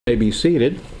May be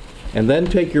seated, and then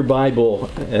take your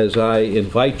Bible as I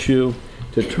invite you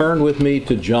to turn with me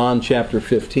to John chapter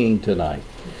 15 tonight.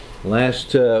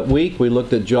 Last week we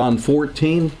looked at John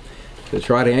 14 to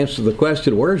try to answer the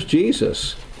question, where's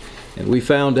Jesus? And we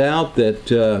found out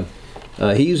that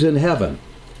he's in heaven.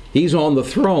 He's on the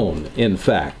throne, in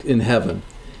fact, in heaven.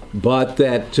 But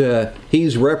that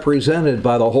he's represented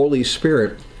by the Holy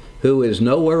Spirit, who is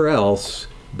nowhere else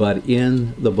but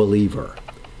in the believer.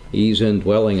 He's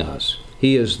indwelling us.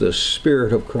 He is the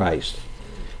Spirit of Christ.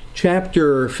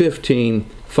 Chapter 15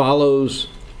 follows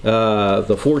the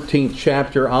 14th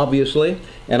chapter, obviously,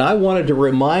 and I wanted to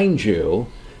remind you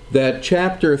that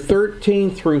chapter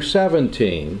 13 through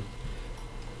 17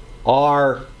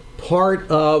 are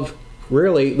part of,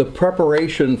 really, the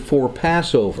preparation for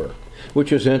Passover,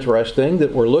 which is interesting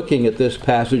that we're looking at this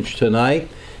passage tonight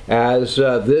as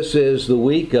this is the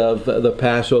week of the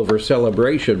Passover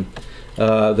celebration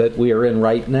that we are in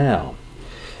right now.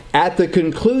 At the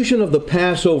conclusion of the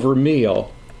Passover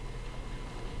meal,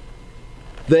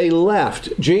 they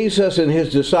left, Jesus and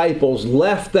his disciples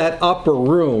left that upper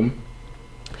room,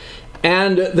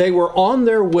 and they were on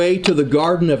their way to the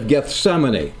Garden of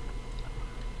Gethsemane.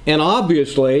 And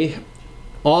obviously,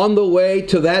 on the way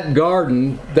to that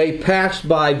garden, they passed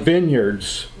by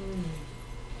vineyards.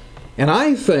 And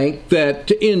I think that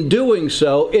in doing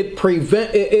so, it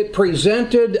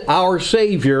presented our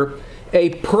Savior a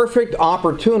perfect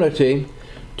opportunity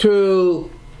to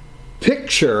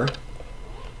picture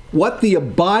what the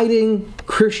abiding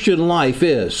Christian life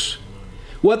is,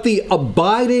 what the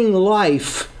abiding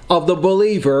life of the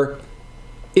believer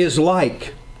is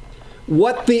like,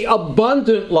 what the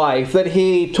abundant life that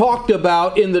he talked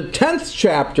about in the 10th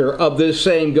chapter of this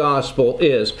same gospel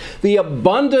is. The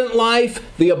abundant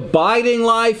life, the abiding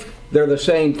life, they're the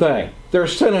same thing. They're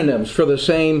synonyms for the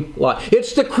same life.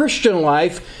 It's the Christian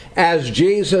life as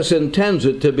Jesus intends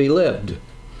it to be lived.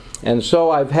 And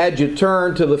so I've had you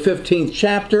turn to the 15th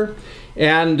chapter,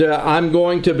 and I'm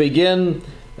going to begin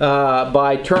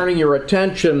by turning your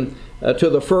attention to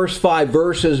the first 5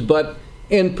 verses, but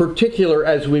in particular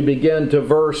as we begin to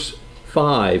verse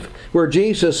 5, where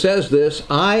Jesus says this,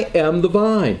 I am the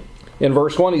vine. In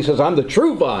verse 1 he says, I'm the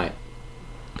true vine.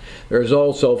 There's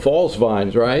also false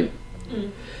vines, right?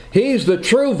 He's the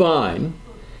true vine.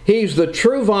 He's the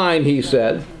true vine, he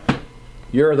said.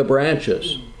 You're the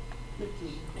branches.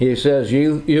 He says,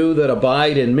 you that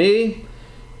abide in me,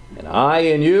 and I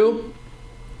in you,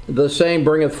 the same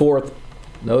bringeth forth,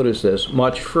 notice this,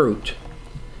 much fruit.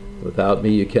 Without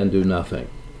me you can do nothing.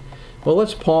 Well,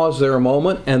 let's pause there a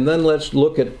moment, and then let's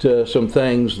look at some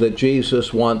things that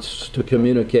Jesus wants to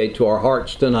communicate to our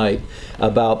hearts tonight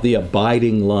about the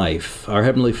abiding life. Our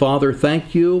Heavenly Father,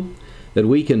 thank you that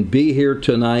we can be here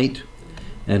tonight,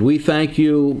 and we thank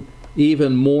you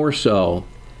even more so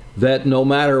that no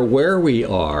matter where we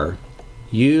are,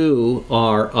 you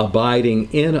are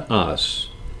abiding in us.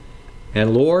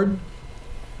 And Lord,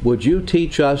 would you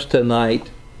teach us tonight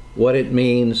what it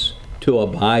means to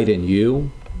abide in you,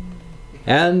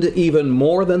 and even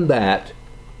more than that,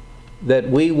 that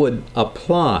we would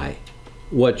apply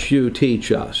what you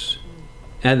teach us,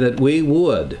 and that we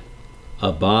would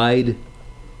abide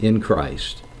in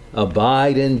Christ,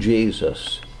 abide in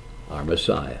Jesus, our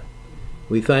Messiah.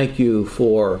 We thank you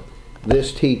for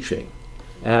this teaching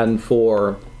and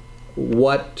for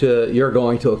what you're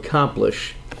going to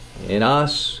accomplish in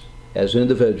us as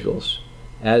individuals,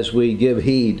 as we give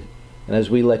heed and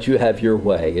as we let you have your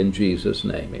way. In Jesus'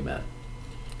 name, amen.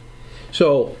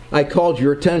 So, I called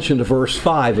your attention to verse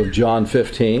 5 of John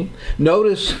 15.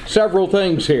 Notice several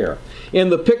things here.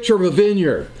 In the picture of a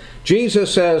vineyard,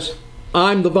 Jesus says,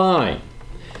 I'm the vine.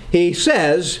 He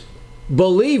says,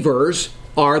 believers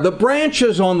are the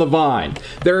branches on the vine.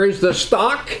 There is the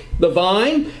stock, the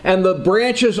vine, and the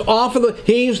branches off of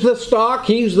he's the stock,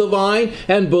 he's the vine,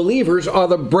 and believers are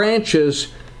the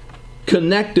branches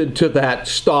connected to that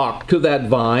stalk, to that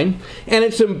vine. And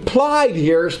it's implied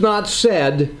here, it's not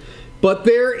said, but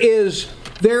there is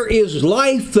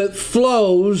life that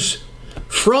flows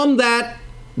from that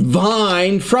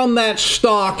vine, from that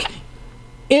stalk,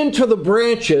 into the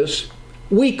branches.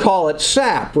 We call it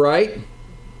sap, right?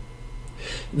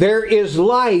 There is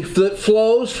life that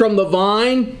flows from the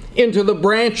vine into the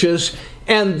branches,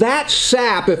 and that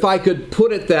sap, if I could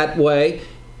put it that way,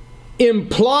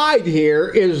 implied here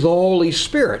is the Holy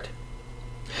Spirit.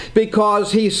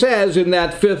 Because he says in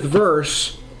that 5th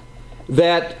verse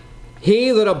that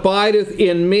he that abideth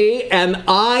in me and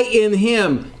I in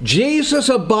him, Jesus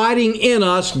abiding in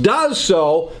us, does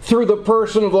so through the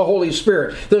person of the Holy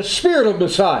Spirit. The Spirit of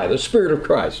Messiah, the Spirit of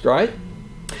Christ, right?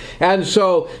 And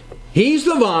so he's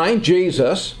the vine,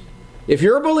 Jesus. if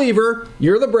you're a believer,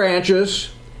 you're the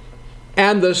branches,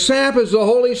 and the sap is the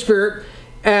Holy Spirit,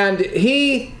 and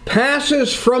He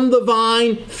passes from the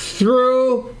vine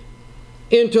through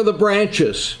into the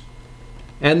branches.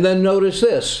 And then notice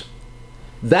this,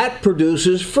 that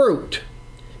produces fruit.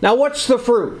 Now what's the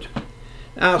fruit?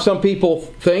 Now some people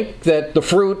think that the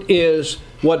fruit is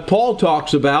what Paul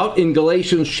talks about in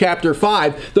Galatians chapter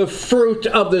 5, the fruit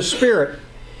of the Spirit.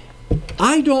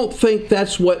 I don't think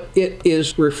that's what it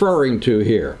is referring to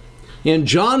here. In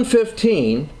John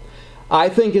 15, I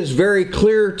think it's very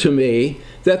clear to me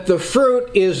that the fruit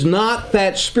is not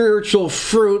that spiritual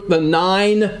fruit, the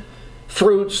 9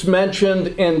 fruits mentioned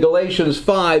in Galatians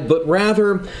 5, but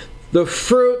rather the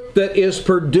fruit that is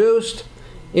produced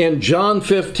in John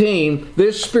 15,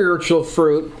 this spiritual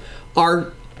fruit,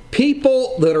 are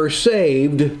people that are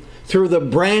saved through the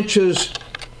branches'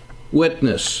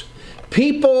 witness.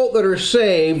 People that are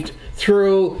saved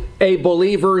through a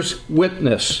believer's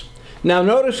witness. Now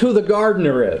notice who the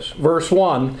gardener is. Verse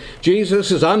 1, Jesus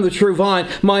says, I'm the true vine.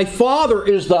 My Father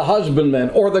is the husbandman,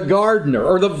 or the gardener,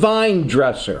 or the vine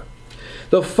dresser.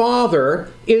 The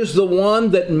Father is the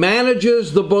one that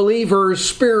manages the believer's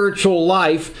spiritual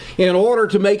life in order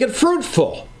to make it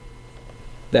fruitful.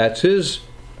 That's His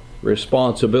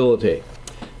responsibility.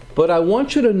 But I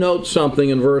want you to note something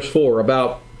in verse 4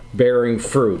 about bearing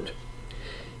fruit.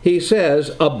 He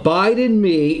says, abide in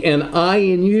me and I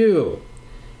in you.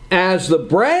 As the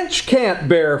branch can't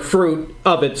bear fruit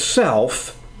of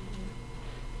itself,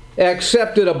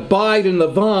 except it abide in the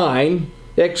vine,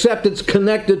 except it's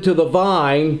connected to the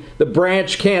vine, the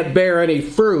branch can't bear any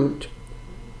fruit.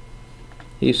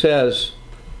 He says,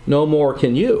 no more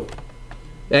can you,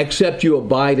 except you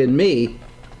abide in me,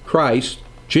 Christ,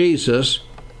 Jesus,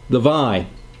 the vine,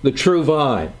 the true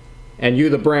vine, and you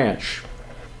the branch.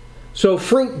 So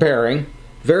fruit bearing,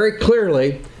 very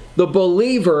clearly, the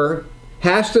believer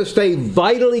has to stay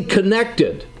vitally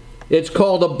connected. It's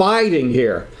called abiding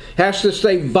here. Has to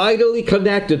stay vitally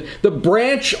connected. The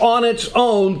branch on its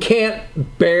own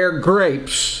can't bear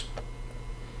grapes.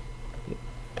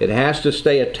 It has to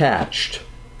stay attached.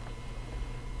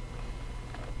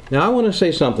 Now I want to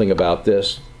say something about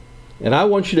this, and I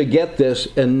want you to get this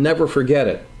and never forget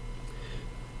it.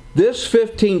 This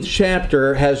 15th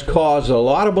chapter has caused a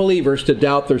lot of believers to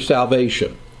doubt their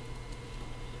salvation.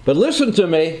 But listen to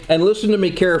me, and listen to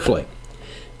me carefully.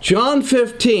 John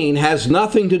 15 has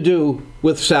nothing to do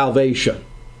with salvation.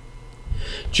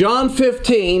 John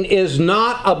 15 is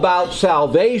not about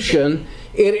salvation.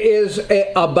 It is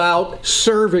about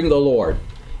serving the Lord.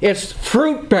 It's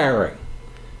fruit bearing.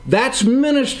 That's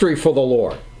ministry for the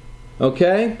Lord.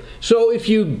 Okay? So if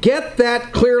you get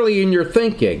that clearly in your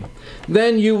thinking,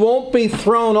 then you won't be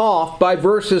thrown off by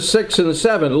verses 6 and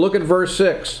 7. Look at verse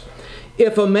 6.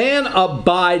 If a man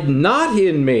abide not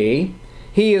in me,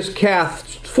 he is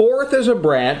cast forth as a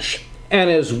branch and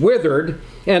is withered,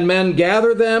 and men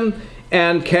gather them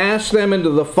and cast them into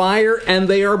the fire, and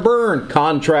they are burned.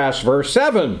 Contrast verse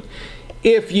 7.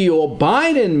 If you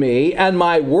abide in me, and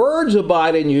my words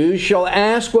abide in you, shall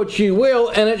ask what you will,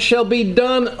 and it shall be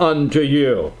done unto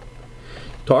you.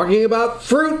 Talking about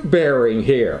fruit bearing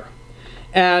here.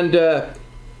 And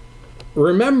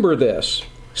remember this.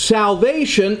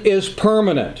 Salvation is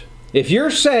permanent. If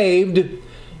you're saved,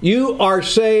 you are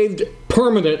saved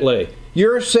permanently.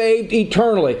 You're saved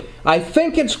eternally. I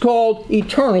think it's called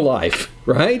eternal life,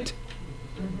 right?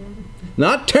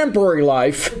 Not temporary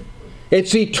life.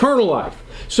 It's eternal life.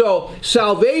 So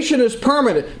salvation is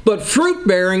permanent, but fruit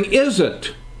bearing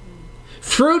isn't.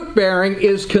 Fruit bearing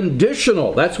is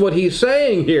conditional. That's what he's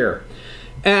saying here.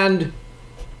 And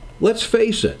let's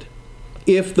face it,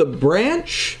 if the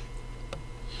branch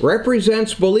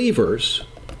represents believers,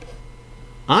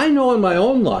 I know in my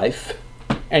own life,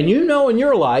 and you know in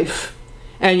your life,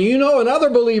 and you know in other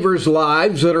believers'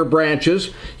 lives that are branches,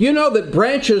 you know that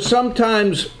branches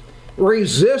sometimes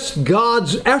resist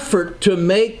God's effort to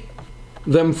make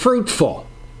them fruitful.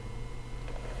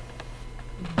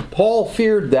 Paul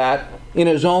feared that in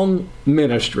his own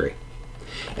ministry.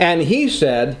 And he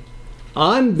said,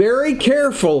 I'm very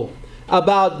careful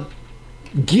about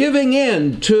giving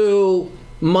in to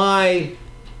my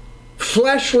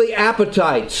fleshly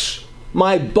appetites,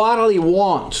 my bodily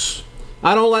wants.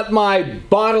 I don't let my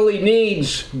bodily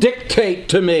needs dictate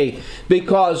to me,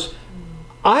 because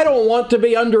I don't want to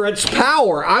be under its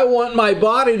power. I want my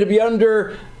body to be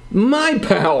under my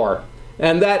power.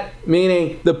 And that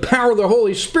meaning the power of the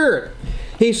Holy Spirit.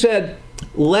 He said,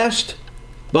 lest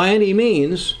by any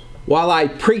means, while I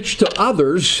preach to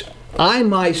others, I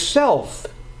myself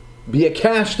be a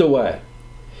castaway.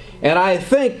 And I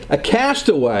think a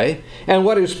castaway, and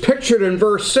what is pictured in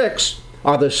verse 6,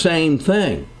 are the same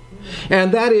thing.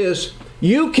 And that is,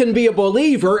 you can be a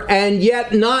believer and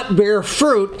yet not bear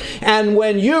fruit. And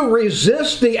when you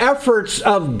resist the efforts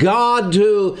of God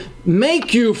to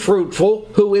make you fruitful,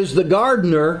 who is the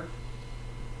gardener,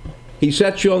 He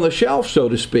sets you on the shelf, so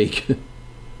to speak.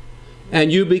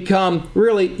 And you become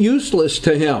really useless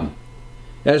to Him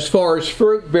as far as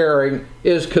fruit bearing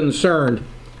is concerned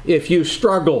if you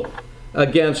struggle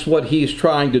against what He's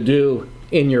trying to do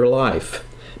in your life.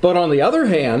 But on the other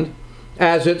hand,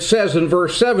 as it says in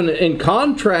verse 7, in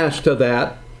contrast to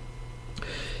that,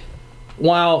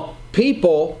 while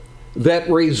people that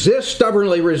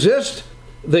stubbornly resist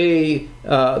the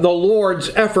Lord's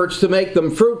efforts to make them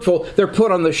fruitful, they're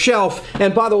put on the shelf.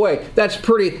 And by the way,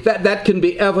 that can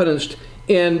be evidenced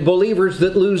in believers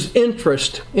that lose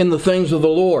interest in the things of the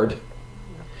Lord,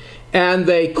 and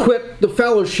they quit the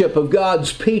fellowship of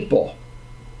God's people.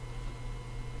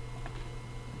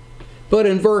 But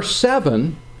in verse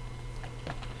 7,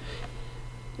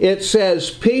 it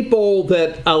says, people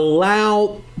that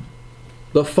allow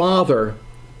the Father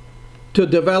to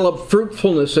develop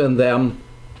fruitfulness in them,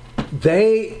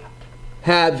 they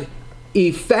have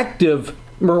effective,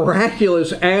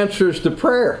 miraculous answers to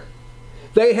prayer.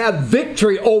 They have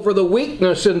victory over the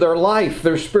weakness in their life,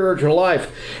 their spiritual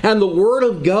life. And the Word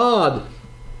of God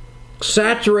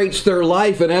saturates their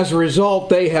life, and as a result,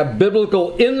 they have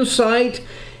biblical insight,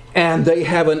 and they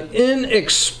have an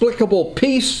inexplicable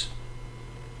peace,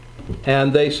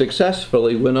 and they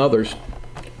successfully win others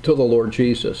to the Lord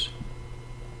Jesus.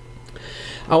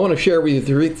 I want to share with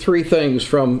you three things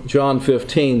from John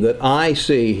 15 that I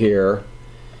see here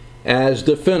as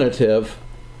definitive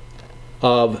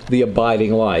of the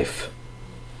abiding life.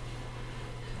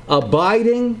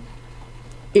 Abiding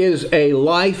is a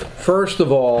life, first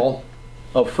of all,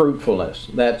 of fruitfulness.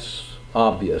 That's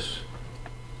obvious,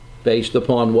 based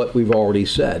upon what we've already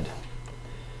said.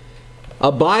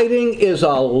 Abiding is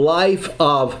a life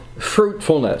of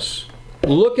fruitfulness.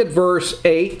 Look at verse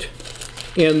 8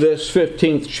 in this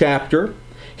 15th chapter.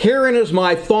 Herein is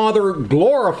my Father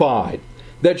glorified,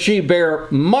 that ye bear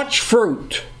much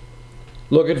fruit.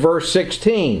 Look at verse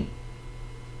 16.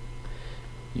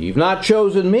 You've not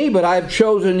chosen me, but I have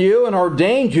chosen you and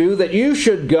ordained you that you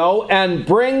should go and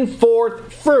bring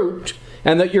forth fruit,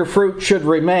 and that your fruit should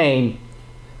remain,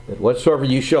 that whatsoever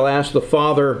you shall ask the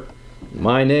Father in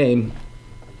my name,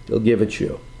 He'll give it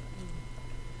you.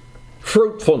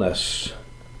 Fruitfulness.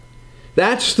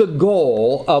 That's the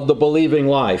goal of the believing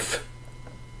life.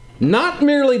 Not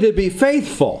merely to be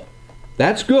faithful.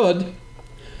 That's good.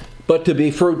 But to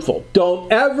be fruitful.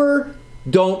 Don't ever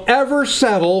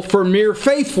settle for mere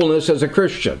faithfulness as a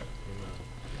Christian.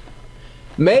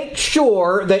 Make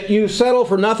sure that you settle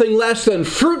for nothing less than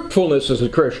fruitfulness as a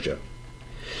Christian.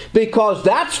 Because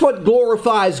that's what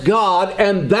glorifies God,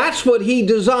 and that's what He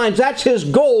designs. That's His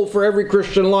goal for every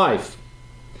Christian life.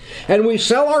 And we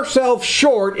sell ourselves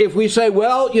short if we say,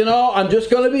 well, I'm just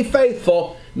going to be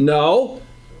faithful. No.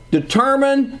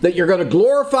 Determine that you're going to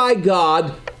glorify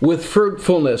God with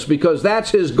fruitfulness, because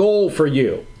that's His goal for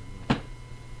you.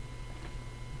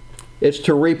 It's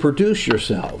to reproduce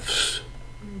yourselves.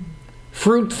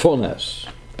 Fruitfulness.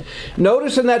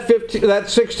 Notice in that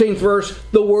 16th verse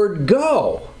the word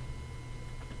go.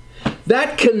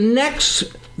 That connects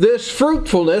this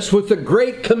fruitfulness with the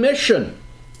Great Commission.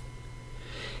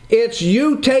 It's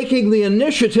you taking the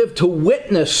initiative to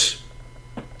witness.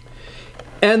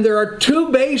 And there are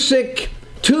two basic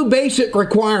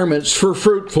requirements for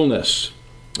fruitfulness.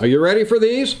 Are you ready for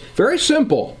these? Very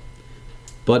simple,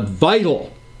 but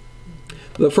vital.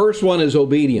 The first one is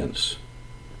obedience.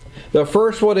 The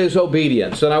first one is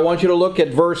obedience. And I want you to look at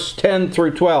verse 10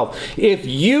 through 12. If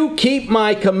you keep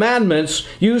my commandments,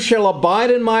 you shall abide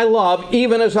in my love,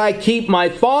 even as I keep my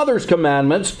Father's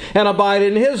commandments and abide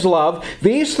in His love.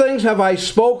 These things have I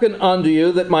spoken unto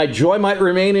you, that my joy might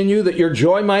remain in you, that your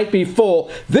joy might be full.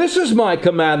 This is my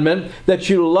commandment, that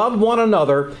you love one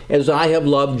another as I have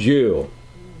loved you.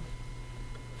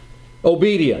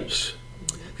 Obedience.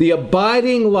 The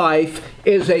abiding life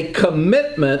is a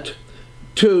commitment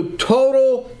to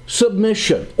total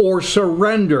submission or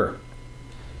surrender.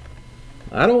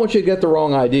 I don't want you to get the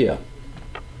wrong idea.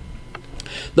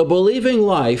 The believing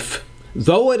life,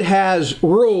 though it has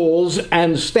rules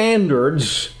and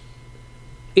standards,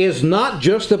 is not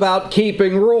just about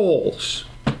keeping rules,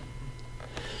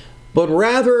 but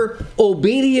rather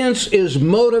obedience is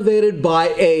motivated by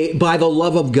the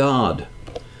love of God.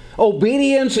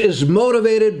 Obedience is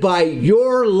motivated by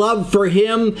your love for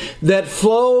Him that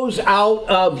flows out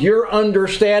of your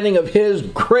understanding of His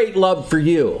great love for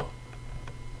you.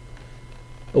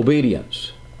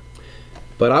 Obedience.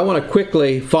 But I want to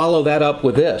quickly follow that up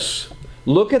with this.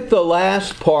 Look at the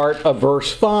last part of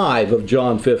verse 5 of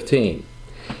John 15.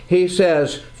 He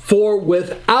says, "For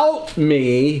without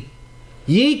me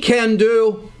ye can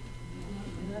do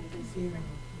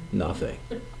nothing."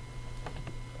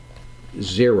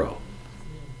 Zero.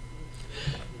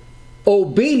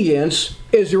 Obedience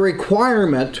is a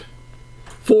requirement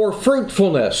for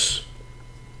fruitfulness.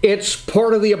 It's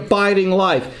part of the abiding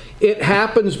life. It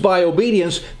happens by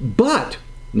obedience, but,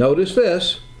 notice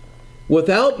this,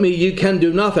 without me you can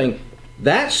do nothing.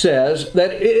 That says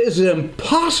that it is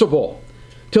impossible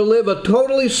to live a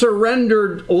totally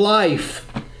surrendered life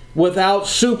without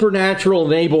supernatural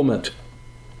enablement.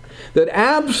 That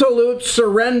absolute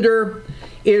surrender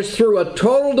is through a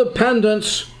total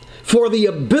dependence for the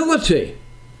ability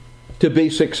to be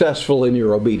successful in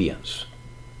your obedience.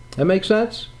 That makes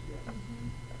sense?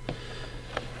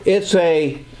 It's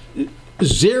a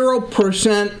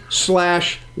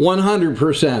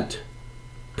 0%/100%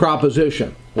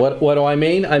 proposition. What do I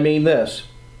mean? I mean this.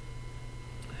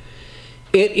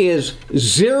 It is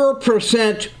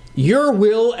 0% your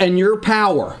will and your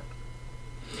power.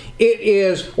 It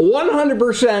is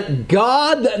 100%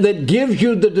 God that gives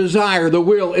you the desire, the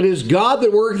will. It is God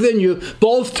that works in you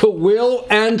both to will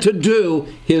and to do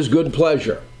His good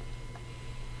pleasure.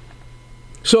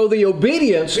 So the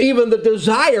obedience, even the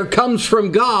desire, comes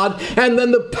from God, and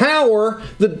then the power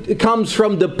that comes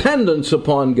from dependence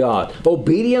upon God.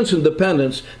 Obedience and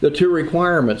dependence, the two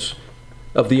requirements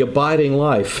of the abiding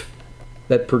life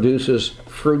that produces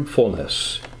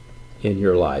fruitfulness in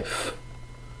your life.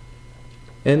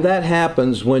 And that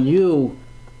happens when you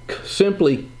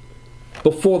simply,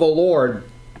 before the Lord,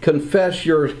 confess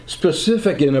your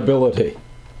specific inability.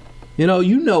 You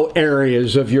know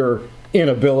areas of your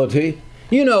inability.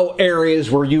 You know areas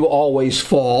where you always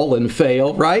fall and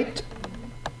fail, right?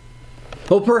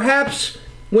 Well, perhaps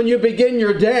when you begin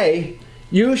your day,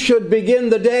 you should begin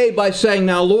the day by saying,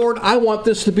 "Now, Lord, I want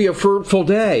this to be a fruitful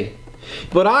day.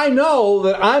 But I know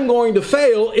that I'm going to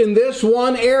fail in this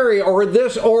one area or in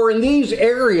these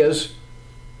areas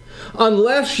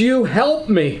unless you help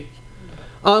me,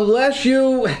 unless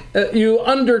you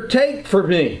undertake for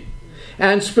me."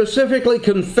 And specifically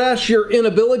confess your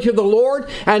inability to the Lord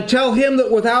and tell Him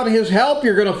that without His help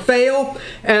you're going to fail,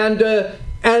 and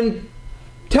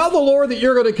tell the Lord that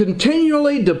you're going to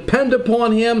continually depend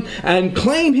upon Him and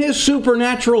claim His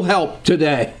supernatural help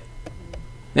today.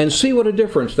 And see what a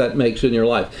difference that makes in your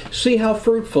life. See how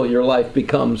fruitful your life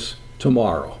becomes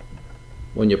tomorrow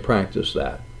when you practice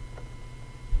that.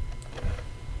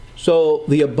 So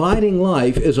the abiding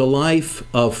life is a life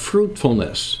of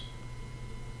fruitfulness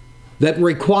that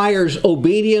requires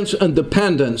obedience and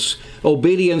dependence.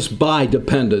 Obedience by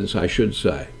dependence, I should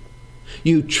say.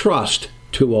 You trust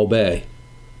to obey.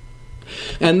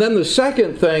 And then the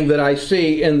second thing that I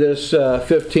see in this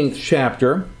 15th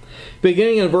chapter,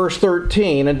 beginning in verse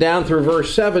 13 and down through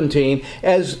verse 17,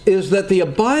 is that the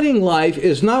abiding life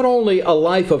is not only a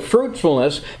life of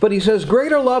fruitfulness, but he says,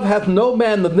 "Greater love hath no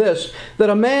man than this,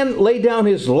 that a man lay down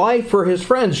his life for his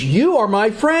friends. You are my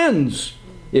friends,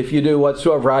 if you do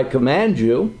whatsoever I command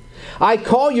you. I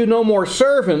call you no more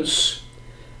servants.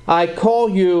 I call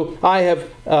you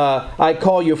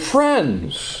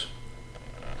friends."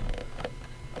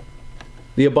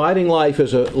 The abiding life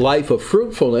is a life of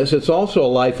fruitfulness. It's also a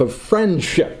life of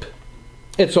friendship.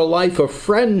 It's a life of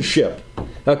friendship,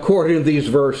 according to these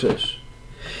verses.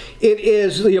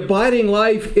 The abiding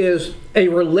life is a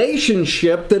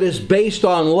relationship that is based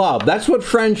on love. That's what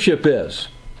friendship is.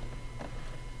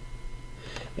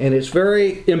 And it's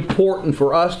very important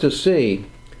for us to see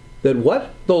that what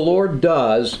the Lord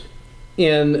does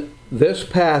in this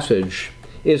passage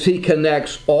is He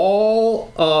connects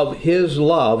all of His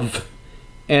love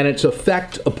and its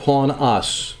effect upon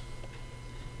us.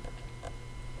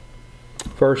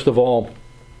 First of all,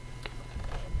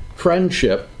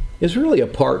 friendship is really a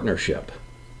partnership.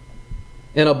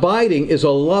 And abiding is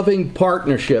a loving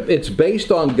partnership. It's based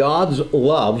on God's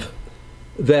love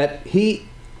that He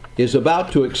is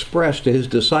about to express to His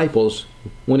disciples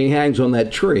when He hangs on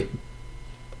that tree.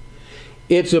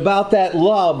 It's about that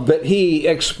love that He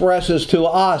expresses to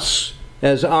us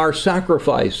as our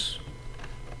sacrifice.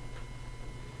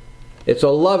 It's a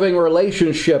loving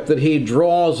relationship that He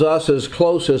draws us as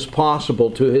close as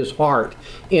possible to His heart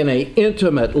in an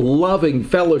intimate, loving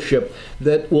fellowship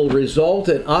that will result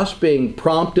in us being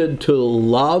prompted to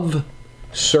love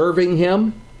serving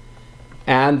Him,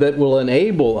 and that will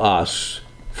enable us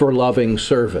for loving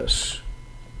service.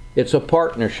 It's a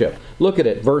partnership. Look at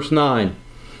it, verse 9.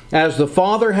 "As the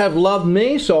Father hath loved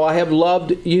me, so I have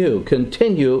loved you.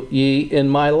 Continue ye in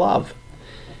my love."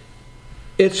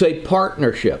 It's a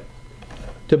partnership.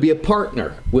 To be a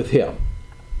partner with Him.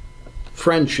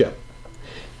 friendship.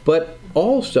 But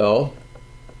also,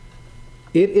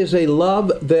 it is a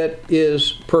love that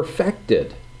is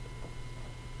perfected.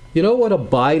 You know what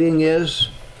abiding is?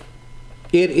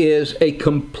 It is a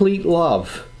complete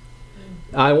love.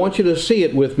 I want you to see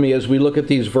it with me as we look at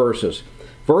these verses.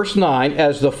 Verse 9,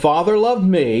 as the Father loved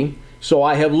me, so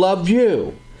I have loved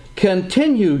you.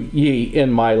 Continue ye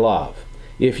in my love.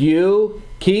 If you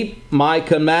keep my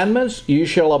commandments, you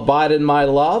shall abide in my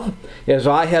love, as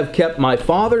I have kept my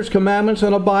Father's commandments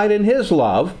and abide in his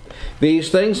love.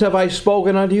 These things have I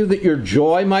spoken unto you, that your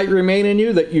joy might remain in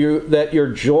you, that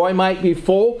your joy might be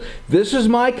full. This is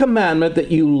my commandment, that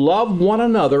you love one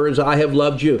another as I have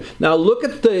loved you. Now look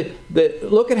at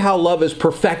look at how love is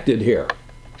perfected here.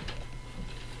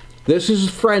 This is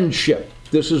friendship.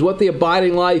 This is what the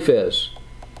abiding life is.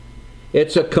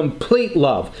 It's a complete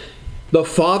love. The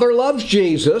Father loves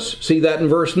Jesus. See that in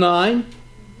verse 9?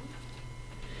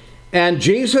 And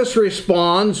Jesus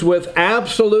responds with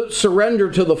absolute surrender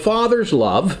to the Father's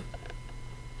love.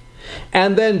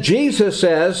 And then Jesus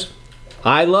says,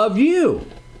 I love you.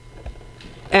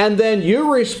 And then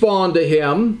you respond to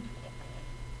him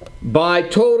by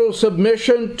total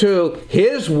submission to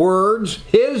his words,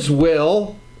 his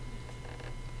will,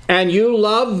 and you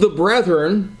love the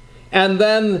brethren, and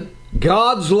then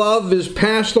God's love is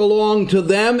passed along to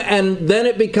them, and then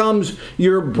it becomes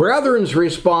your brethren's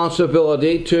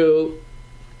responsibility to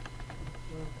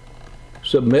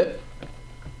submit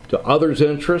to others'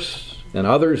 interests and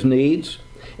others' needs.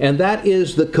 And that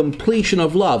is the completion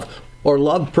of love, or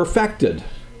love perfected.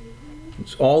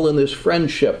 It's all in this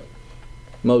friendship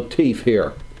motif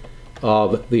here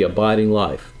of the abiding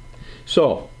life.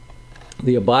 So,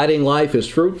 the abiding life is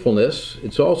fruitfulness.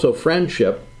 It's also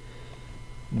friendship.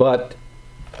 But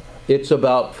it's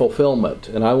about fulfillment.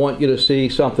 And I want you to see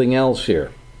something else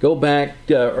here. Go back,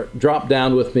 drop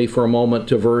down with me for a moment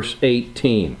to verse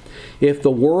 18. If the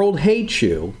world hates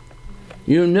you,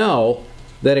 you know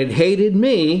that it hated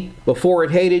me before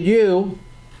it hated you.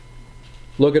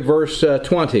 Look at verse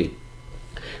 20.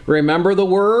 Remember the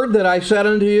word that I said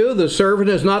unto you, the servant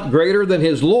is not greater than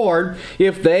his Lord.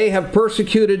 If they have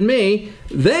persecuted me,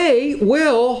 they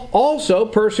will also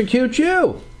persecute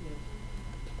you.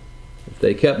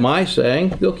 They kept my saying,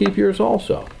 they'll keep yours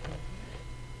also.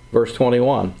 Verse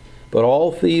 21, but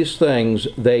all these things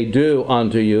they do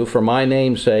unto you for my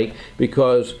name's sake,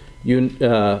 because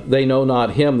they know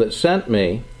not him that sent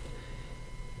me.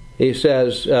 He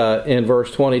says in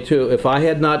verse 22, if I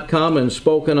had not come and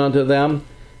spoken unto them,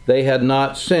 they had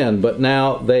not sinned, but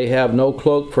now they have no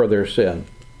cloak for their sin.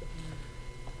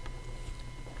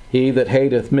 He that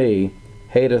hateth me,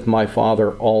 hateth my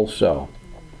Father also.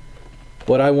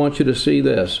 What I want you to see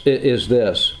is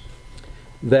this,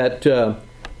 that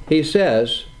he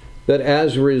says that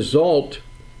as a result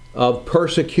of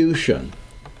persecution,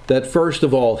 that first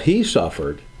of all he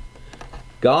suffered,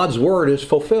 God's word is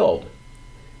fulfilled.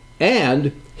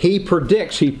 And he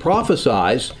predicts, he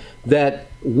prophesies that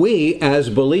we as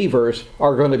believers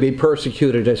are going to be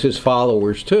persecuted as his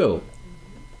followers too.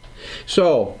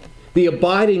 So, the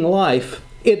abiding life,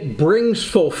 it brings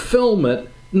fulfillment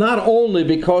not only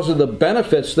because of the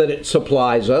benefits that it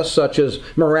supplies us, such as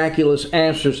miraculous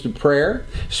answers to prayer,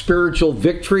 spiritual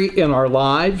victory in our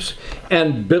lives,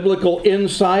 and biblical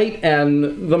insight,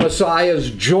 and the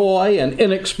Messiah's joy and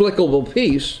inexplicable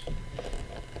peace.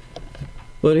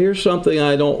 But here's something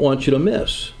I don't want you to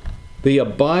miss. The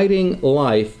abiding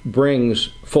life brings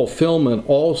fulfillment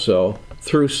also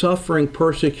through suffering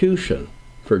persecution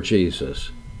for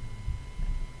Jesus.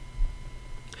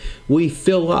 We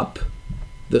fill up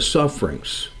the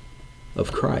sufferings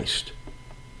of Christ.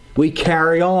 We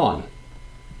carry on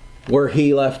where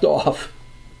he left off.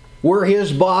 We're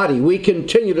his body. We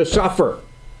continue to suffer.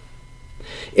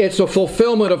 It's a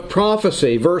fulfillment of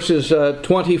prophecy. Verses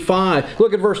 25.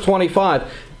 Look at verse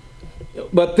 25.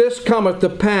 But this cometh to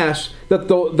pass that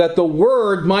the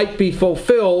word might be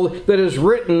fulfilled that is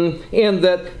written in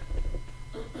that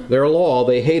their law,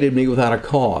 they hated me without a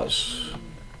cause.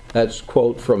 That's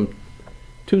quote from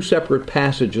two separate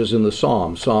passages in the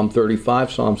Psalms, Psalm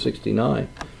 35, Psalm 69.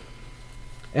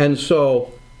 And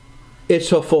so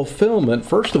it's a fulfillment,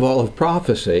 first of all, of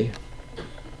prophecy,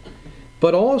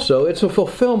 but also it's a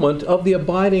fulfillment of the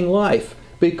abiding life,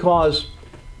 because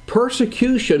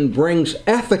persecution brings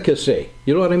efficacy.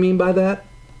 You know what I mean by that?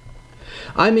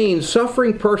 I mean,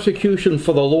 suffering persecution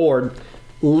for the Lord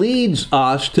leads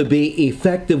us to be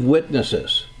effective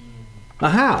witnesses. Now,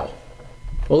 how?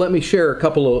 Well, let me share a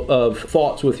couple of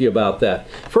thoughts with you about that.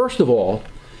 First of all,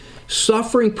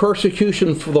 suffering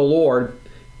persecution for the Lord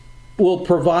will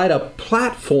provide a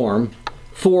platform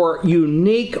for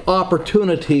unique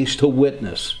opportunities to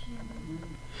witness.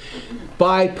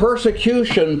 by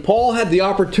persecution, Paul had the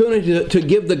opportunity to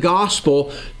give the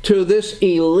gospel to this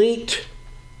elite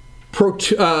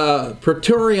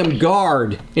Praetorian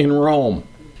guard in Rome.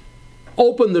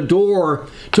 Opened the door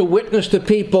to witness to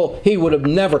people he would have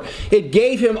never. It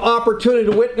gave him opportunity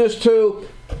to witness to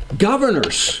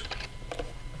governors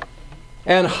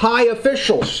and high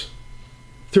officials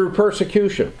through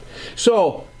persecution.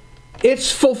 So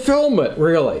it's fulfillment,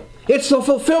 really. It's the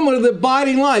fulfillment of the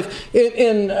abiding life.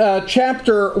 In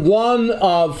chapter 1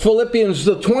 of Philippians,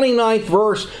 the 29th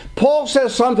verse, Paul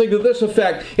says something to this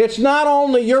effect. It's not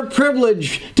only your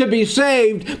privilege to be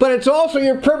saved, but it's also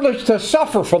your privilege to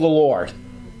suffer for the Lord.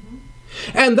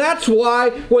 And that's why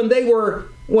when they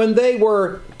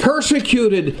were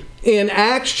persecuted in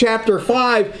Acts chapter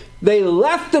 5, they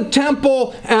left the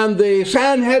temple and the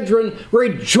Sanhedrin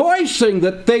rejoicing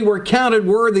that they were counted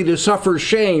worthy to suffer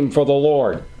shame for the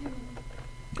Lord.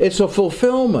 It's a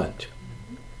fulfillment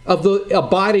of the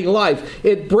abiding life.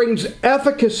 It brings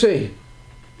efficacy.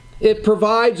 It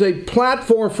provides a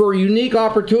platform for unique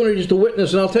opportunities to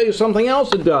witness. And I'll tell you something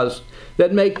else it does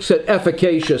that makes it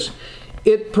efficacious.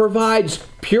 It provides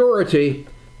purity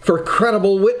for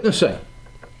credible witnessing.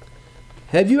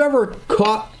 Have you ever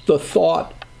caught the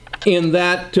thought in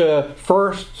that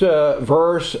first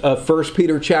verse of 1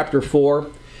 Peter chapter 4?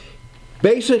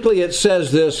 Basically, it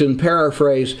says this in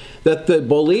paraphrase, that the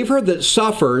believer that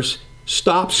suffers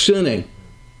stops sinning.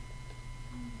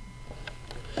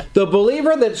 The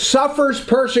believer that suffers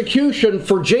persecution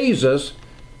for Jesus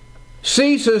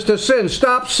ceases to sin,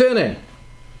 stops sinning.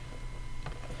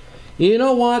 You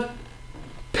know what?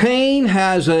 Pain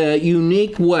has a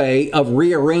unique way of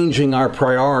rearranging our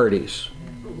priorities.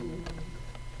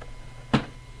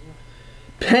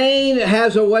 Pain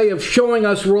has a way of showing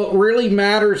us what really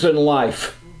matters in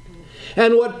life.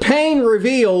 And what pain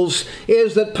reveals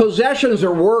is that possessions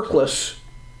are worthless.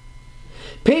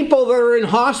 People that are in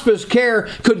hospice care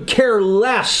could care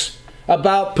less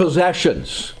about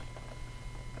possessions.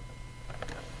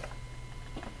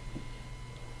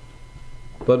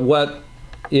 But what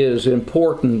is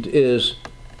important is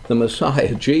the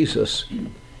Messiah, Jesus,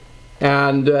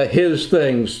 and his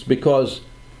things, because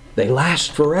they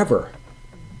last forever.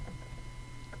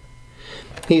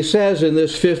 He says in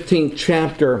this 15th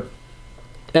chapter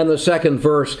and the 2nd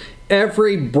verse,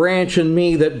 every branch in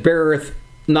me that beareth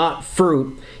not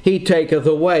fruit, he taketh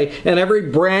away. And every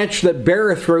branch that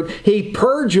beareth fruit, he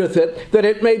purgeth it, that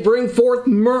it may bring forth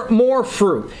more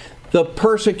fruit. The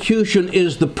persecution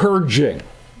is the purging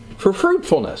for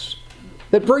fruitfulness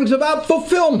that brings about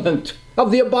fulfillment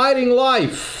of the abiding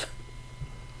life.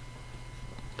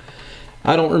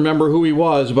 I don't remember who he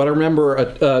was, but I remember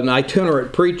an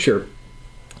itinerant preacher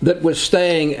that was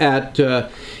staying at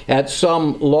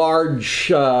some large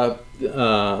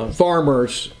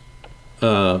farmer's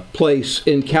place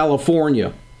in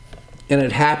California. And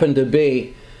it happened to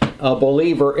be a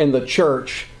believer in the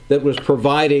church that was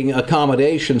providing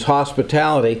accommodations,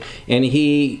 hospitality, and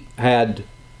he had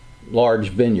large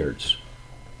vineyards.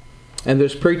 And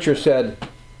this preacher said,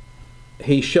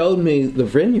 he showed me the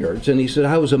vineyards, and he said,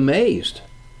 I was amazed,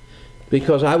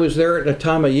 because I was there at a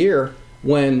time of year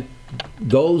when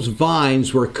those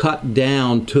vines were cut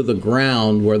down to the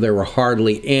ground where there were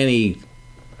hardly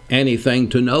anything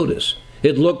to notice.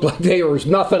 It looked like there was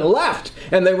nothing left,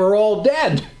 and they were all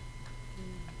dead.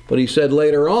 But he said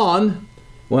later on,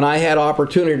 when I had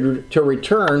opportunity to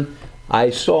return, I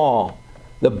saw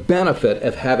the benefit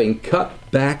of having cut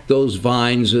back those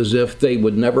vines as if they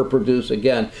would never produce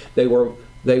again. They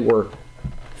were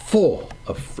full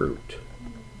of fruit.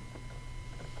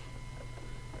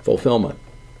 Fulfillment.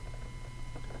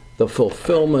 The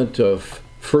fulfillment of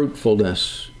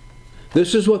fruitfulness.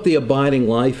 This is what the abiding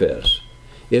life is.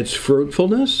 It's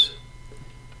fruitfulness.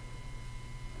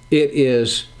 It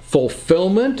is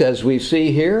fulfillment, as we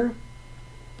see here.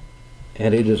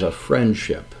 And it is a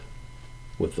friendship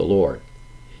with the Lord.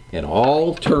 And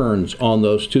all turns on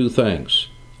those two things.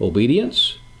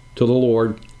 Obedience to the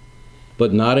Lord,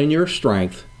 but not in your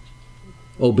strength.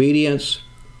 Obedience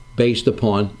based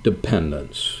upon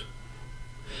dependence.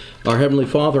 Our Heavenly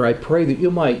Father, I pray that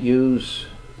you might use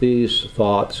these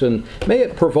thoughts, and may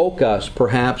it provoke us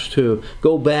perhaps to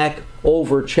go back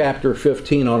over chapter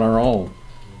 15 on our own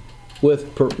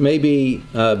with maybe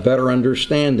better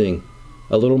understanding,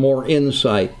 a little more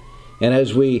insight, and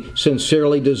as we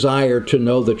sincerely desire to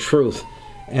know the truth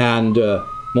and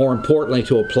more importantly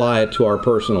to apply it to our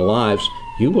personal lives,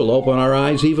 you will open our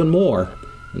eyes even more.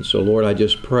 And so, Lord, I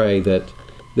just pray that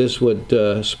this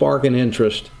would spark an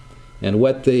interest and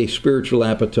whet the spiritual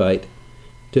appetite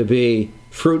to be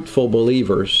fruitful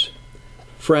believers,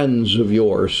 friends of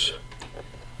yours,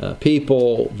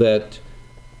 people that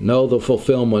know the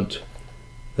fulfillment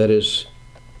that is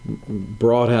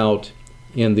brought out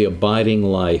in the abiding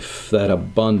life, that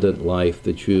abundant life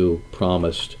that you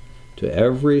promised to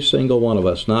every single one of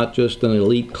us, not just an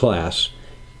elite class,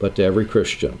 but to every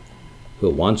Christian who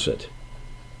wants it.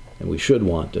 And we should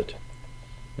want it.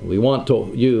 And we want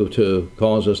you to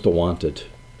cause us to want it.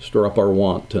 Stir up our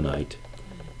want tonight,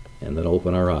 and then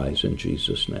open our eyes in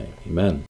Jesus' name. Amen.